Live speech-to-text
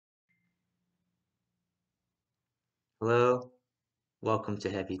Hello, welcome to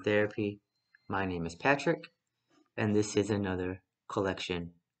Heavy Therapy. My name is Patrick, and this is another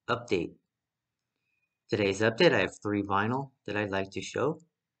collection update. Today's update, I have 3 vinyl that I'd like to show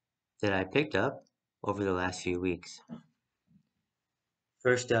that I picked up over the last few weeks.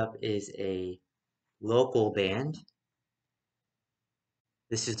 First up is a local band.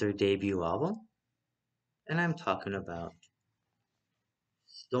 This is their debut album, and I'm talking about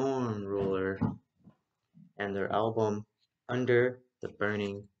Stormruler and their album Under the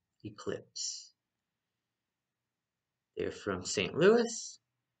Burning Eclipse. They're from St. Louis.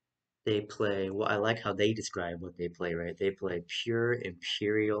 They play, well, I like how they describe what they play, right? They play pure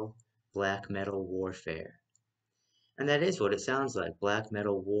imperial black metal warfare. And that is what it sounds like, black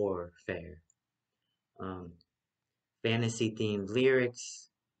metal warfare. Um, Fantasy themed lyrics.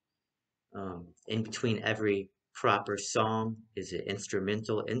 In between every proper song is an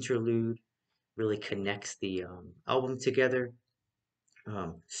instrumental interlude, really connects the album together.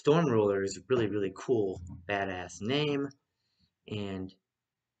 Stormruler is a really, really cool, badass name. And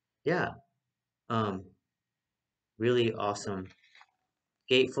yeah, um, really awesome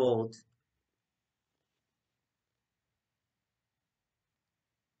gatefold.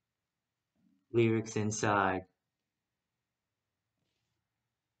 Lyrics inside.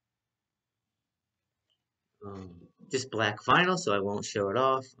 Just black vinyl, so I won't show it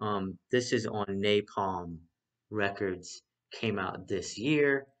off. This is on Napalm Records, came out this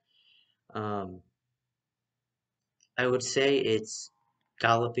year. Um, I would say it's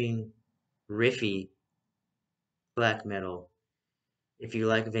galloping, riffy black metal. If you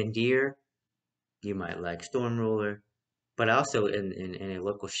like Vendir, you might like Stormruler. But also in a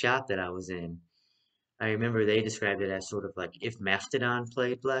local shop that I was in, I remember they described it as sort of like if Mastodon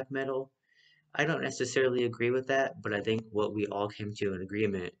played black metal. I don't necessarily agree with that, but I think what we all came to an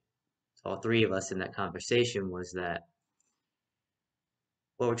agreement, all three of us in that conversation, was that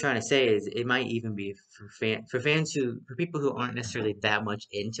what we're trying to say is it might even be for fans for people who aren't necessarily that much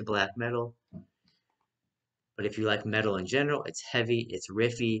into black metal, but if you like metal in general, it's heavy, it's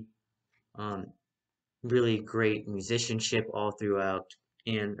riffy, um, really great musicianship all throughout,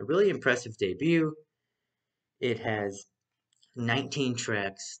 and a really impressive debut. It has 19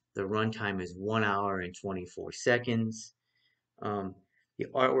 tracks. The runtime is 1 hour and 24 seconds. Um, the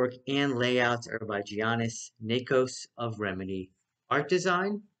artwork and layouts are by Giannis Nikos of Remedy Art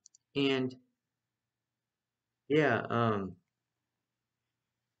Design. And yeah,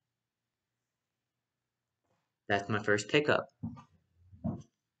 that's my first pickup.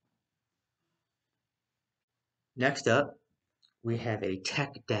 Next up, we have a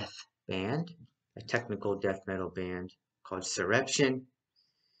tech death band, a technical death metal band called Soreption.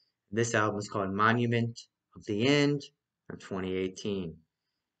 This album is called Monument of the End from 2018.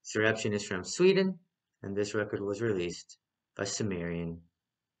 Soreption is from Sweden, and this record was released by Sumerian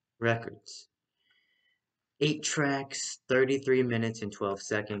Records. 8 tracks, 33 minutes and 12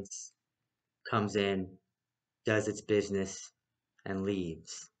 seconds, comes in, does its business, and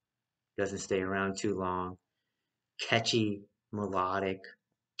leaves. Doesn't stay around too long. Catchy, melodic,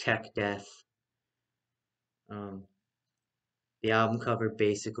 tech death. Um, the album cover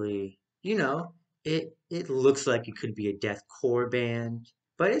basically, it looks like it could be a deathcore band,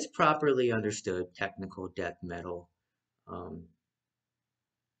 but it's properly understood technical death metal. Um,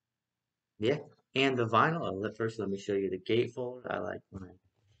 yeah, and the vinyl. First, let me show you the gatefold. I like when I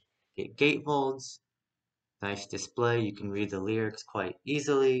get gatefolds. Nice display. You can read the lyrics quite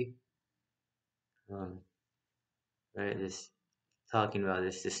easily. Um, right, this talking about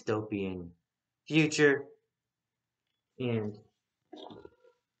this dystopian future, and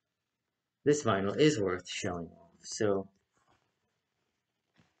this vinyl is worth showing off. So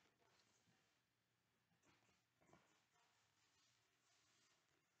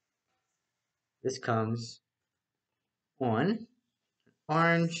this comes on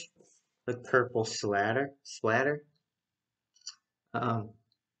orange with purple splatter. Um,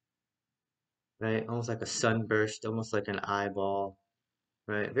 right, almost like a sunburst, almost like an eyeball.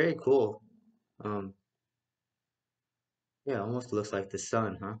 Right, very cool. Um, yeah, almost looks like the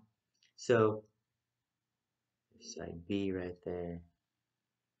sun, huh? So side B right there.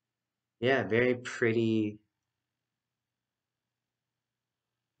 Yeah, very pretty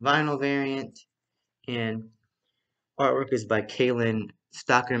vinyl variant, and artwork is by Kaylin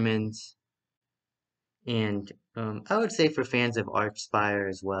Stockermans, and I would say for fans of Archspire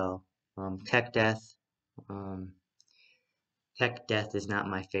as well. Tech Death. Um, Tech Death is not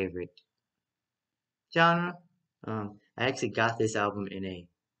my favorite genre. I actually got this album in a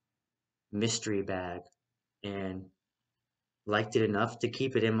mystery bag and liked it enough to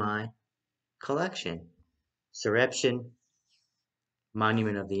keep it in my collection. Soreption,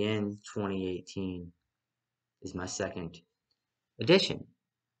 Monument of the End 2018 is my second edition.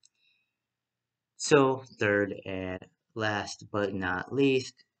 So, third and last but not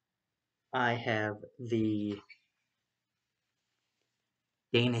least, I have the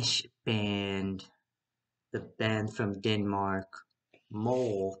Danish band, the band from Denmark,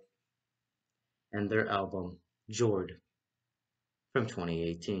 Mole, and their album Jord from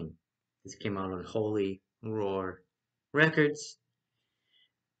 2018. This came out on Holy Roar Records.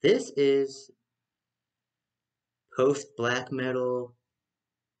 This is post black metal,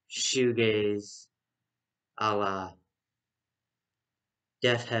 shoegaze, a la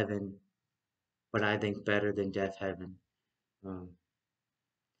Death Heaven, but I think better than Death Heaven. Um,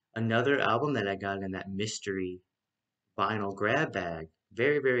 Another album that I got in that mystery vinyl grab bag.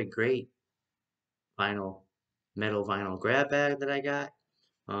 Very, very great metal vinyl grab bag that I got.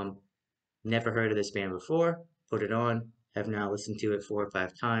 Um, Never heard of this band before. Put it on. Have now listened to it 4 or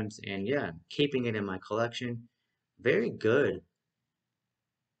 5 times, and yeah, keeping it in my collection. Very good,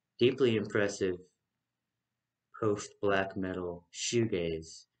 deeply impressive post black metal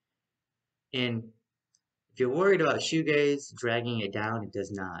shoegaze. And if you're worried about shoegaze dragging it down, it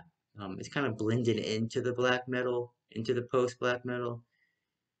does not. It's kind of blended into the black metal, into the post black metal.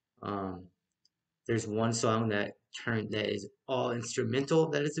 Um, there's one song that is all instrumental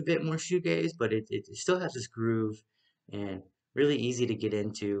that is a bit more shoegaze, but it still has this groove and really easy to get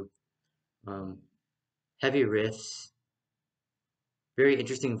into. Um, Heavy riffs, very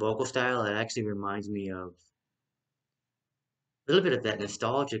interesting vocal style. It actually reminds me of a little bit of that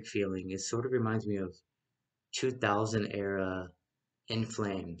nostalgic feeling. It sort of reminds me of 2000 era In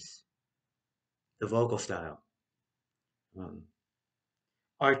Flames, the vocal style. Um,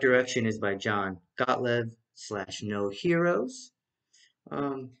 Art direction is by John Gottlieb / No Heroes.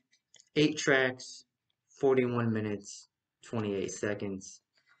 Um, 8 tracks, 41 minutes, 28 seconds.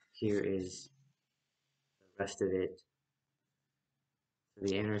 Here is the rest of it.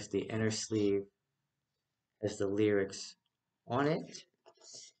 The inner sleeve has the lyrics on it.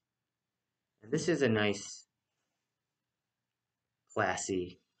 And this is a nice,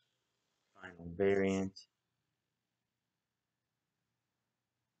 classy final variant.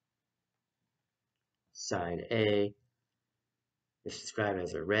 Side A is described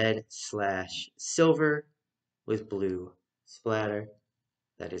as a red/silver with blue splatter.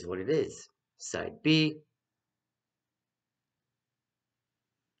 That is what it is. Side B,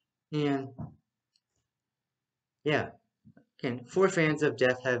 and yeah, again, for fans of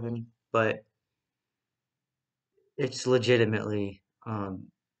Death Heaven, but it's legitimately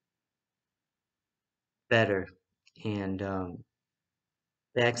better. And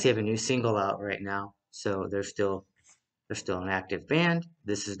they actually have a new single out right now, so they're still an active band.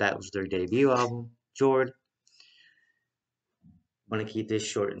 That was their debut album, Jord. Want to keep this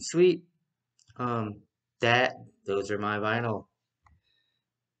short and sweet. Um, those are my vinyl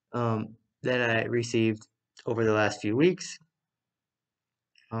that I received over the last few weeks.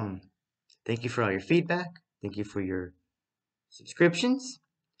 Um, Thank you for all your feedback. Thank you for your subscriptions.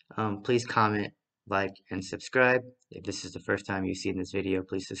 Please comment, like, and subscribe. If this is the first time you've seen this video,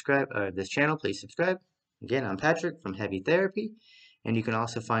 please subscribe. Or this channel, please subscribe. Again, I'm Patrick from Heavy Therapy, and you can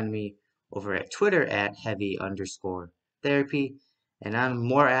also find me over at Twitter at heavy_therapy. And I'm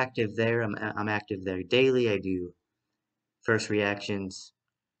more active there. I'm active there daily. I do first reactions,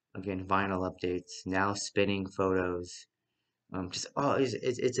 again, vinyl updates, now spinning photos. Just oh,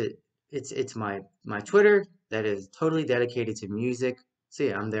 it's my Twitter that is totally dedicated to music. So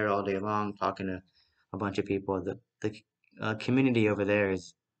yeah, I'm there all day long talking to a bunch of people. The community over there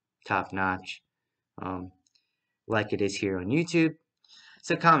is top notch, um, like it is here on YouTube.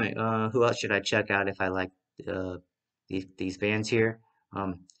 So comment, who else should I check out if I like uh, these bands here?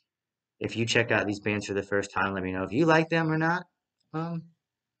 Um, if you check out these bands for the first time, let me know if you like them or not.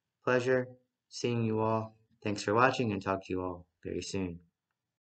 Pleasure seeing you all. Thanks for watching, and talk to you all very soon.